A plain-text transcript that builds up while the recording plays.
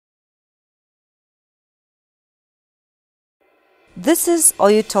This is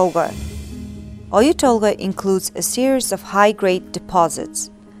Oyu Tolgoi. Oyu Tolgoi includes a series of high-grade deposits.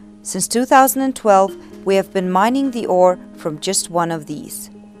 Since 2012, we have been mining the ore from just one of these,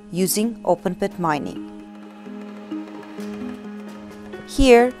 using open-pit mining.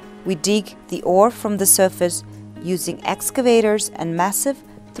 Here, we dig the ore from the surface using excavators and massive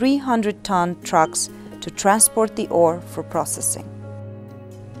 300-ton trucks to transport the ore for processing.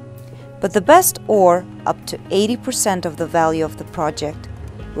 But the best ore, up to 80% of the value of the project,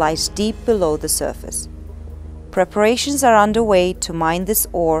 lies deep below the surface. Preparations are underway to mine this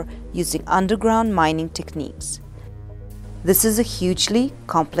ore using underground mining techniques. This is a hugely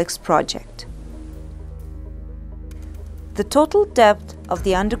complex project. The total depth of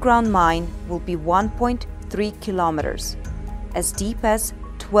the underground mine will be 1.3 kilometers, as deep as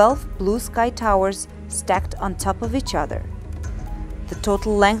 12 blue sky towers stacked on top of each other. The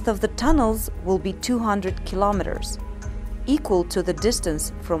total length of the tunnels will be 200 kilometers, equal to the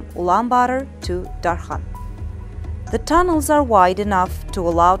distance from Ulaanbaatar to Darkhan. The tunnels are wide enough to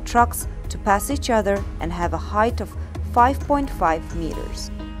allow trucks to pass each other and have a height of 5.5 meters.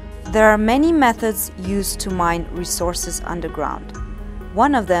 There are many methods used to mine resources underground.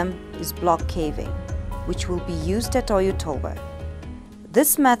 One of them is block caving, which will be used at Oyu Tolgoi.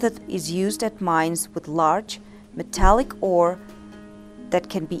 This method is used at mines with large, metallic ore that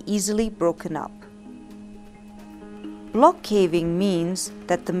can be easily broken up. Block caving means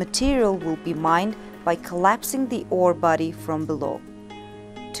that the material will be mined by collapsing the ore body from below.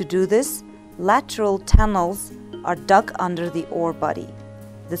 To do this, lateral tunnels are dug under the ore body.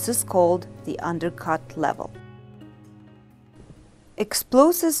 This is called the undercut level.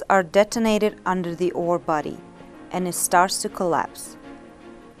 Explosives are detonated under the ore body and it starts to collapse.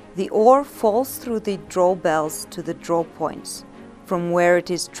 The ore falls through the draw bells to the draw points, from where it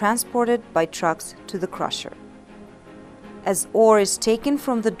is transported by trucks to the crusher. As ore is taken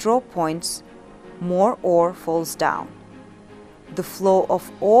from the draw points, more ore falls down. The flow of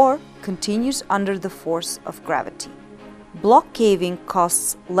ore continues under the force of gravity. Block caving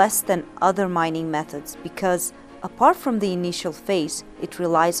costs less than other mining methods because, apart from the initial phase, it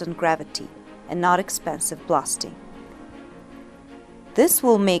relies on gravity and not expensive blasting. This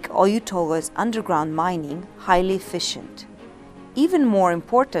will make Oyu Tolgoi's underground mining highly efficient. Even more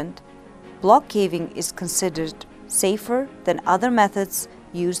important, block caving is considered safer than other methods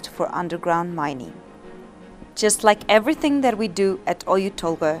used for underground mining. Just like everything that we do at Oyu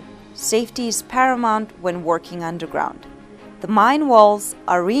Tolgoi, safety is paramount when working underground. The mine walls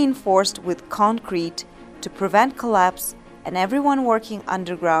are reinforced with concrete to prevent collapse, and everyone working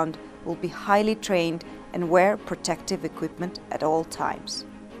underground will be highly trained and wear protective equipment at all times.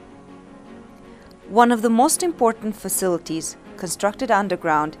 One of the most important facilities constructed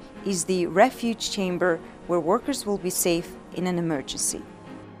underground is the Refuge Chamber, where workers will be safe in an emergency.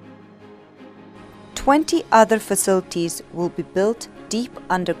 20 other facilities will be built deep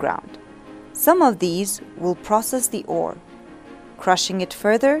underground. Some of these will process the ore, crushing it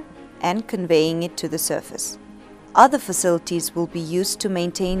further and conveying it to the surface. Other facilities will be used to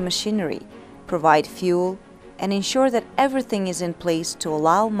maintain machinery, provide fuel, and ensure that everything is in place to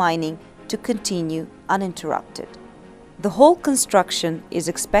allow mining to continue uninterrupted. The whole construction is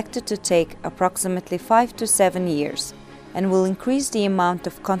expected to take approximately 5 to 7 years and will increase the amount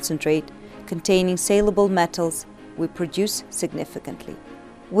of concentrate containing saleable metals we produce significantly.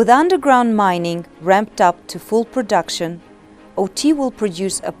 With underground mining ramped up to full production, OT will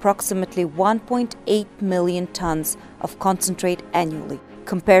produce approximately 1.8 million tons of concentrate annually,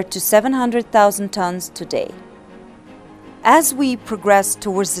 compared to 700,000 tons today. As we progress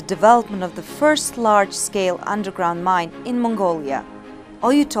towards the development of the first large-scale underground mine in Mongolia,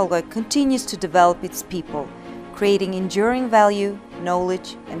 Oyu Tolgoi continues to develop its people, creating enduring value,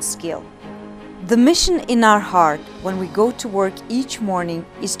 knowledge, and skill. The mission in our heart when we go to work each morning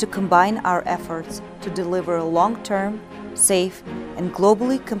is to combine our efforts to deliver a long-term, safe, and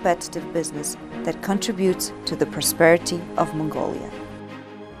globally competitive business that contributes to the prosperity of Mongolia.